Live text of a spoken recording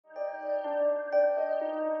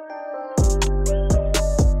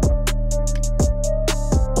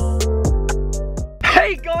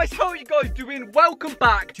guys doing? Welcome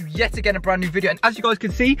back to yet again a brand new video, and as you guys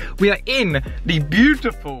can see, we are in the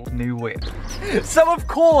beautiful new whip. So of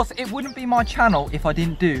course it wouldn't be my channel if I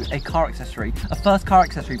didn't do a car accessory, a first car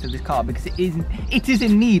accessory for this car, because it is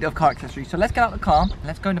in need of car accessories. So let's get out of the car and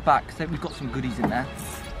let's go in the back because we've got some goodies in there.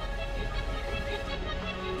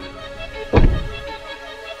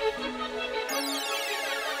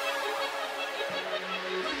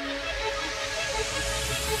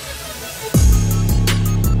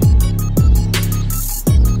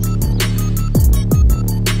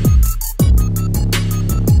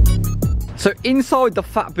 So inside the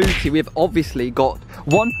fat booty, we've obviously got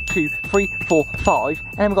 1, 2, 3, 4, 5,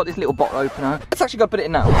 and then we've got this little bottle opener. Let's actually go put it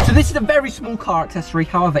in now. So this is a very small car accessory,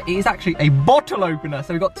 however, it is actually a bottle opener.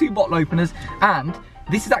 So we've got 2 bottle openers, and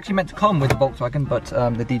this is actually meant to come with a Volkswagen, but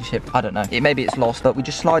the dealership, I don't know. Maybe it's lost, but we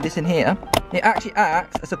just slide this in here. It actually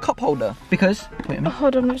acts as a cup holder, because, wait a minute. Oh,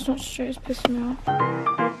 hold on, it's not straight, it's pissing me off.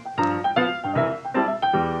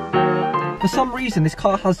 For some reason, this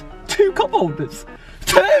car has 2 cup holders.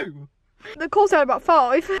 2! The Corsa had about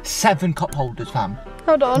 5. 7 cup holders, fam.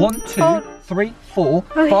 Hold on. 1, 2, 3, 4,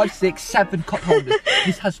 5, 6, 7 cup holders.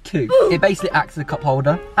 This has 2. It basically acts as a cup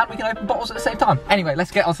holder, and we can open bottles at the same time. Anyway,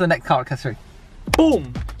 let's get on to the next car accessory.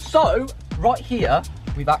 Boom! So, right here,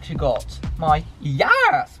 we've actually got my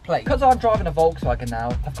Yes plate. Because I'm driving a Volkswagen now,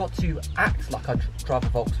 I've got to act like I drive a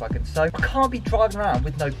Volkswagen. So I can't be driving around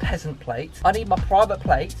with no peasant plate. I need my private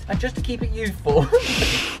plate, and just to keep it youthful.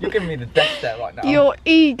 You're giving me the death there right now. Your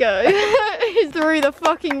ego is through the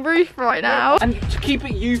fucking roof right now. And to keep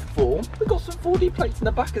it youthful, we've got some 4D plates in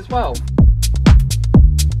the back as well.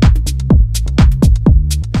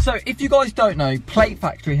 So if you guys don't know, Plate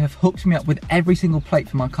Factory have hooked me up with every single plate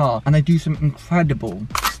for my car, and they do some incredible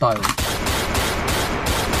styles.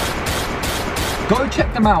 Go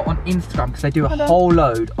check them out on Instagram because they do a whole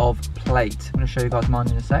load of plate. I'm going to show you guys mine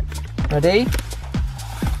in a sec. Ready?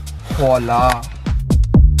 Voila.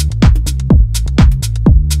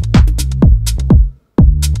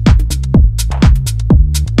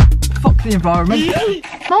 Fuck the environment.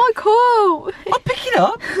 Michael! I'll pick it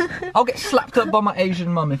up. I'll get slapped up by my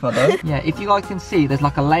Asian mum if I don't. Yeah, if you guys can see, there's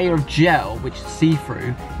like a layer of gel which is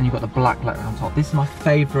see-through, and you've got the black lettering on top. This is my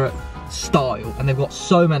favourite style, and they've got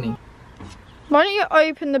so many. Why don't you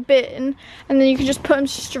open the bin, and then you can just put them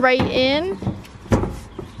straight in.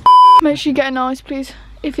 Make sure you get a nice, please.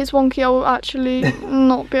 If it's wonky, I will actually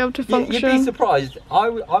not be able to function. You'd be surprised.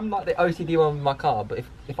 I'm like the OCD one with my car, but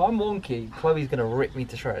if I'm wonky, Chloe's going to rip me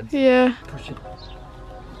to shreds. Yeah. Push it.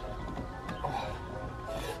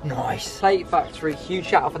 Nice. Plate Factory, huge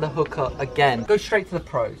shout out for the hooker again. Go straight to the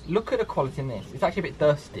pros. Look at the quality in this. It's actually a bit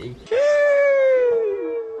dusty.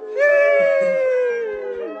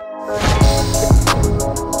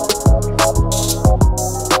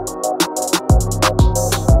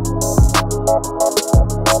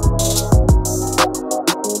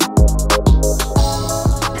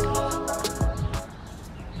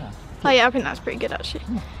 Oh yeah, I think that's pretty good actually.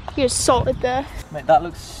 You just salted there. Mate, that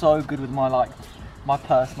looks so good with my my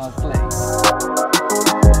personal plate.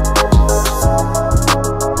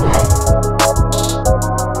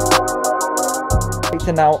 Lights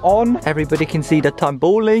are now on. Everybody can see the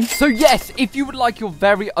tamboli. So yes, if you would like your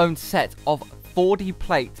very own set of 4D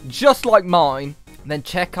plates, just like mine, then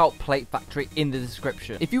check out Plate Factory in the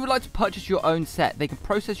description. If you would like to purchase your own set, they can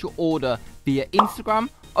process your order via Instagram,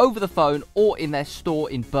 over the phone, or in their store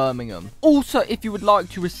in Birmingham. Also, if you would like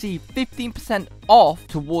to receive 15% off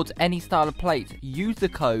towards any style of plates, use the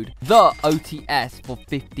code THEOTS for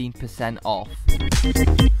 15% off.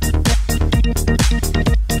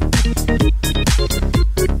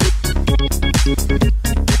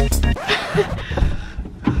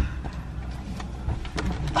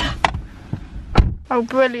 Oh,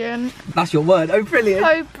 brilliant. That's your word. Oh, brilliant.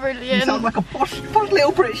 Oh, brilliant. You sound like a posh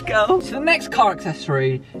little British girl. So the next car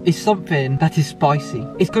accessory is something that is spicy.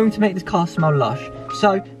 It's going to make this car smell lush.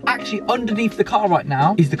 So actually underneath the car right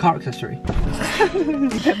now is the car accessory. Let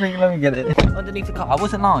me get it. Underneath the car. I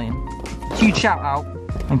wasn't lying. Huge shout out.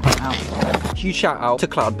 And put it out. Huge shout out to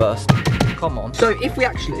CLOUDBURST. Come on. So if we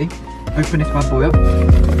actually open this bad boy up.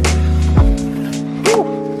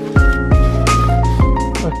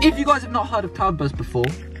 If you guys have not heard of CLOUDBURST before,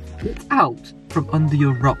 it's out from under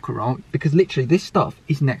your rock, right? Because literally this stuff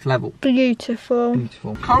is next level. Beautiful.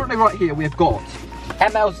 Beautiful. Currently right here we have got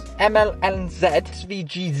MLNZ,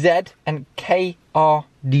 SVGZ and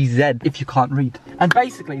KRDZ if you can't read. And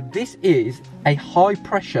basically this is a high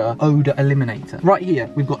pressure odour eliminator. Right here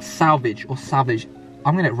we've got salvage or savage.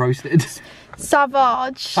 I'm gonna get roasted.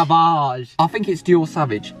 Savage. Savage. I think it's Dior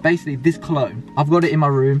Savage. Basically, this cologne, I've got it in my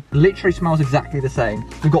room. Literally smells exactly the same.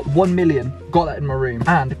 We've got 1 million. Got that in my room.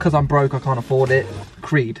 And because I'm broke, I can't afford it.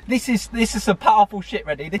 Creed. This is some powerful shit.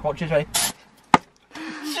 Ready? Watch this, ready?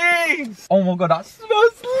 Jeez! Oh my god, that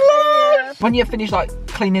smells lush! When you finish like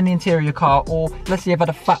cleaning the interior of your car, or let's say you've had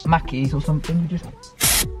a fat Mackies or something, you just...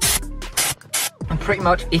 And pretty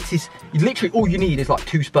much it is, literally all you need is like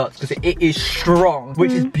 2 spurts because it is strong,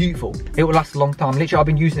 which is beautiful. It will last a long time. Literally, I've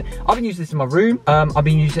been using this in my room. I've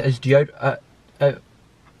been using it as deodorant.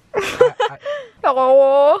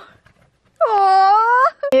 Oh.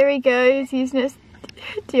 Here he goes, using his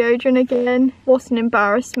deodorant again. What an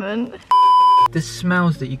embarrassment. The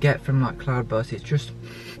smells that you get from like Cloudburst, it's just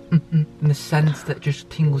and the scent that just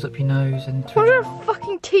tingles up your nose and what a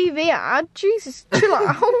fucking TV ad. Jesus, chill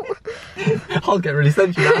out. I'll get really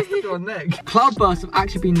sensitive. That's to my neck. Cloudburst have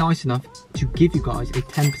actually been nice enough to give you guys a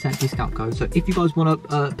 10% discount code. So if you guys want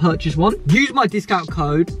to purchase one, use my discount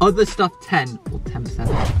code OtherStuff10 for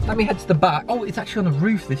 10%. Let me head to the back. Oh, it's actually on the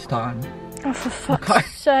roof this time. Oh, for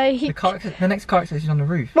fuck's sake. The next car accessory is on the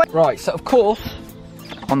roof. Wait. Right, so of course,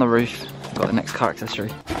 on the roof, I've got the next car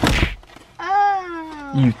accessory.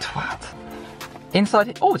 You twat. Inside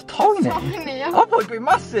here, oh, it's tiny. I thought it'd be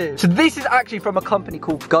massive. So this is actually from a company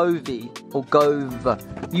called Govee, or Gove.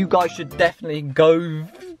 You guys should definitely go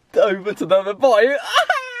over to them and buy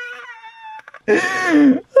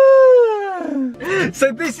it.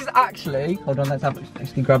 So this is actually, hold on, let's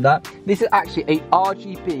actually grab that. This is actually a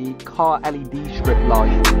RGB car LED strip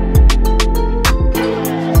light.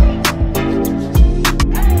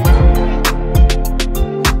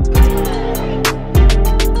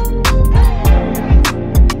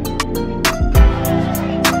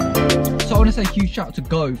 So I want to say a huge shout out to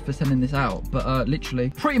Go for sending this out, but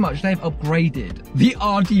literally, pretty much they've upgraded the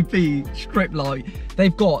RGB strip light.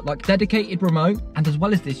 They've got like dedicated remote, and as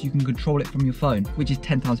well as this, you can control it from your phone, which is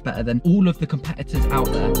 10 times better than all of the competitors out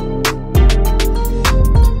there.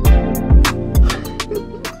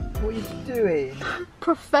 What are you doing?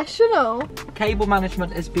 Professional. Cable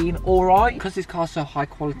management has been alright. Because this car's so high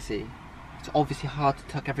quality, it's obviously hard to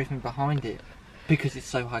tuck everything behind it because it's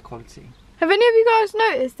so high quality. Have any of you guys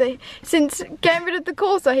noticed that since getting rid of the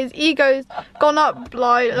Corsa, his ego's gone up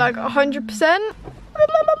like 100%?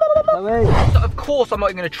 So of course I'm not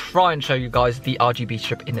even going to try and show you guys the RGB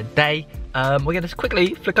strip in the day. We're going to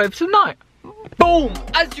quickly flick over to the night. Boom!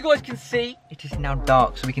 As you guys can see, it is now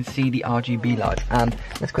dark, so we can see the RGB light. And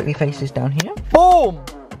let's quickly face this down here. Boom!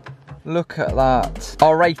 Look at that.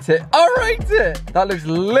 I'll rate it. I'll rate it! That looks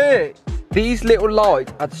lit. These little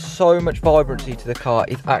lights add so much vibrancy to the car.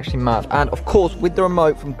 It's actually mad. And of course, with the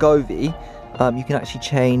remote from Govee, you can actually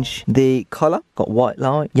change the colour. Got white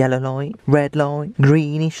light, yellow light, red light,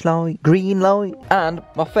 greenish light, green light. And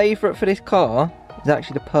my favourite for this car is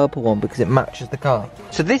actually the purple one because it matches the car.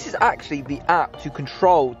 So this is actually the app to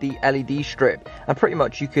control the LED strip, and pretty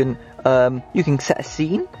much you can set a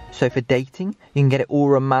scene. So for dating, you can get it all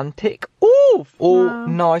romantic. Ooh, all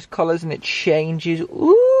nice colours, and it changes.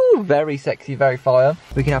 Ooh, very sexy, very fire.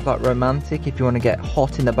 We can have like romantic if you want to get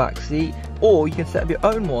hot in the back seat, or you can set up your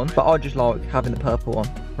own one. But I just like having the purple one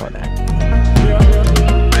right there.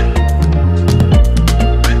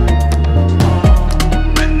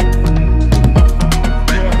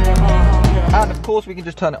 And of course we can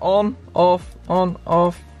just turn it on, off,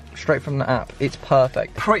 straight from the app. It's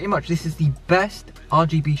perfect. Pretty much this is the best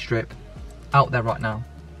RGB strip out there right now.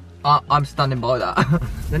 I'm standing by that.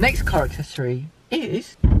 The next car accessory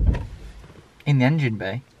is in the engine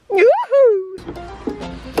bay. Woohoo!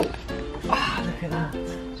 Ah, look at that.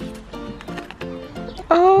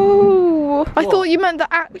 Oh, I thought you meant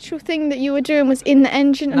the actual thing that you were doing was in the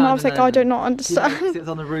engine, and I was like, I do not understand. Yeah, it's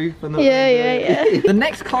on the roof. And yeah. The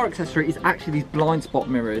next car accessory is actually these blind spot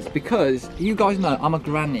mirrors, because you guys know I'm a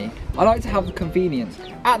granny. I like to have the convenience.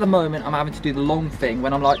 At the moment, I'm having to do the long thing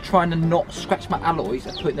when I'm like trying to not scratch my alloys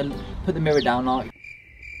and put the mirror down like.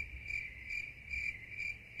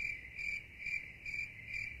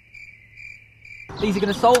 These are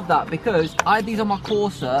going to solve that, because I had these on my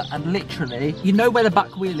Corsa, and literally, you know where the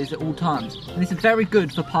back wheel is at all times. And this is very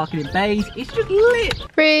good for parking in bays. It's just lit.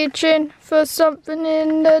 Reaching for something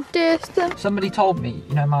in the distance. Somebody told me,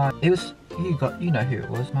 you know, you know who it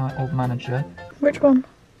was, my old manager. Which one?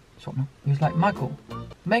 He was like, Michael,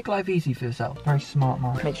 make life easy for yourself. Very smart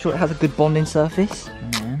man. Make sure it has a good bonding surface.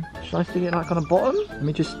 Should I stick it like on the bottom? Let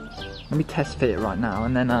me test fit it right now,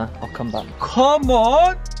 and then I'll come back. Come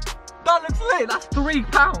on! That looks lit. That's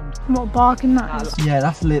 £3. What bargain that is? Yeah,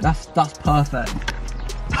 that's lit. That's perfect.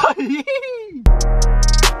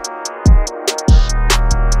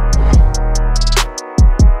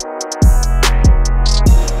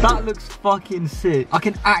 That looks fucking sick. I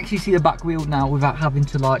can actually see the back wheel now without having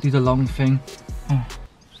to like do the long thing.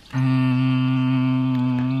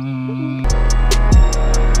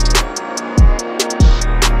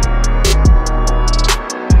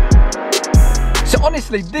 So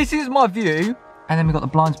honestly, this is my view. And then we've got the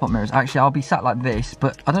blind spot mirrors. Actually, I'll be sat like this,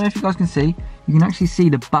 but I don't know if you guys can see. You can actually see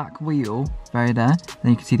the back wheel right there.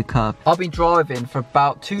 Then you can see the curve. I've been driving for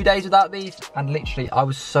about 2 days without these, and literally, I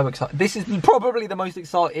was so excited. This is probably the most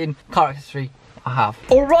exciting car accessory I have.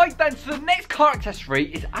 All right then, so the next car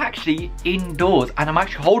accessory is actually indoors, and I'm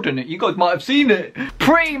actually holding it. You guys might have seen it.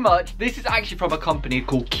 Pretty much, this is actually from a company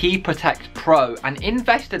called Key Protect Pro, and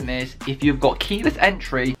invest in this if you've got keyless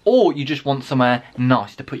entry or you just want somewhere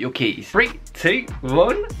nice to put your keys. 3, 2,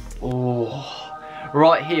 1. Oh.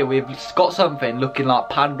 Right here, we've got something looking like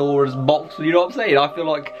Pandora's box, you know what I'm saying? I feel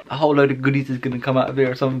like a whole load of goodies is gonna come out of here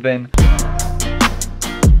or something.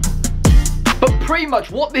 But pretty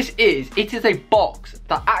much what this is, it is a box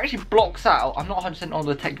that actually blocks out, I'm not 100% on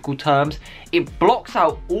the technical terms, it blocks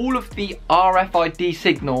out all of the RFID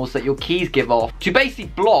signals that your keys give off to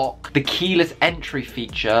basically block the keyless entry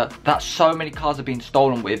feature that so many cars are being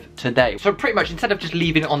stolen with today. So pretty much instead of just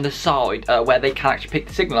leaving it on the side where they can actually pick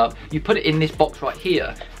the signal up, you put it in this box right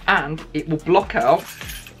here and it will block out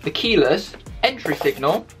the keyless entry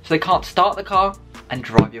signal so they can't start the car and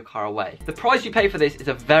drive your car away. The price you pay for this is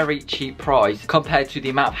a very cheap price compared to the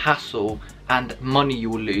amount of hassle and money you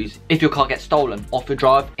will lose if your car gets stolen off your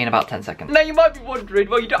drive in about 10 seconds. Now you might be wondering,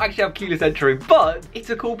 well, you don't actually have keyless entry, but it's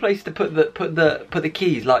a cool place to put the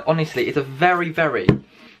keys. Like honestly, it's a very, very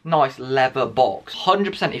nice leather box.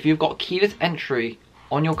 100% if you've got keyless entry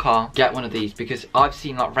on your car, get one of these, because I've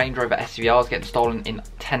seen like Range Rover SVRs getting stolen in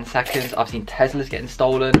 10 seconds. I've seen Teslas getting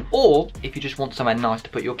stolen, or if you just want somewhere nice to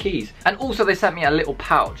put your keys. And also they sent me a little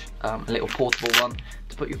pouch, a little portable one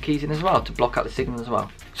to put your keys in as well, to block out the signal as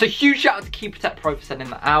well. So huge shout out to Key Protect Pro for sending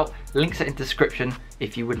that out. Links are in the description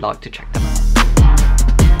if you would like to check them out.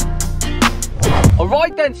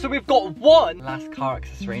 Alright then, so we've got one last car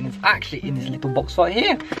accessory, and it's actually in this little box right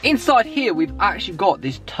here. Inside here, we've actually got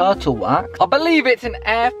this turtle wax. I believe it's an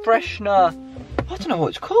air freshener. I don't know what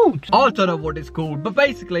it's called. I don't know what it's called, but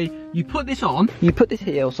basically, you put this on, you put this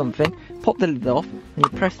here or something, pop the lid off, and you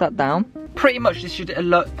press that down. Pretty much this should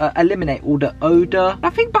eliminate all the odour, I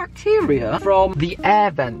think bacteria, from the air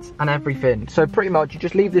vents and everything. So pretty much you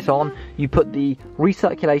just leave this on, you put the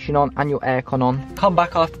recirculation on and your aircon on. Come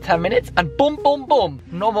back after 10 minutes and boom, boom, boom.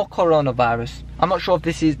 No more coronavirus. I'm not sure if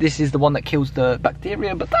this is the one that kills the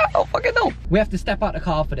bacteria, but I don't fucking know. We have to step out the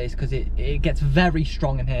car for this because it gets very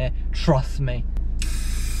strong in here. Trust me.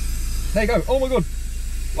 There you go. Oh my god.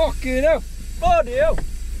 Fucking hell. Bloody hell.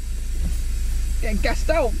 Getting gassed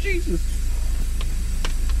out. Jesus.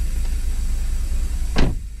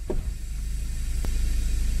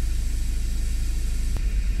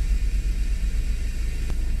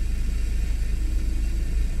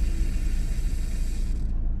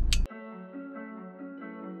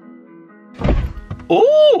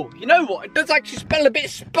 Oh, you know what? It does actually smell a bit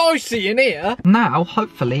spicy in here. Now,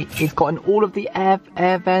 hopefully, it's gotten all of the air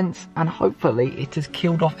vents, and hopefully it has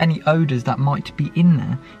killed off any odours that might be in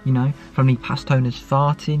there, you know, from the past owners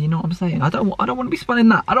farting, you know what I'm saying? I don't want to be smelling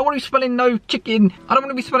that. I don't want to be smelling no chicken. I don't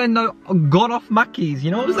want to be smelling no gone off Mackies,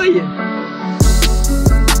 you know what I'm saying?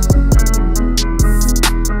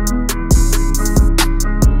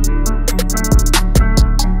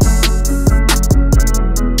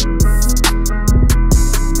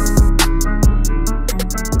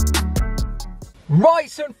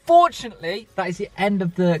 Right, so unfortunately, that is the end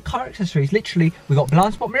of the car accessories. Literally, we got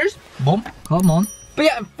blind spot mirrors. Boom, come on. But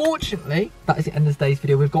yeah, unfortunately, that is the end of today's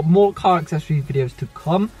video. We've got more car accessory videos to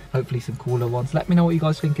come. Hopefully some cooler ones. Let me know what you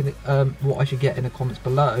guys think, what I should get in the comments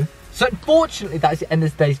below. So unfortunately, that is the end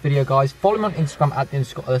of today's video, guys. Follow me on Instagram at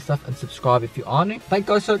 @OtherStuff and subscribe if you are new. Thank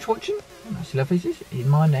you guys so much for watching. And I'll see you faces in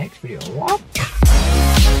my next video. What?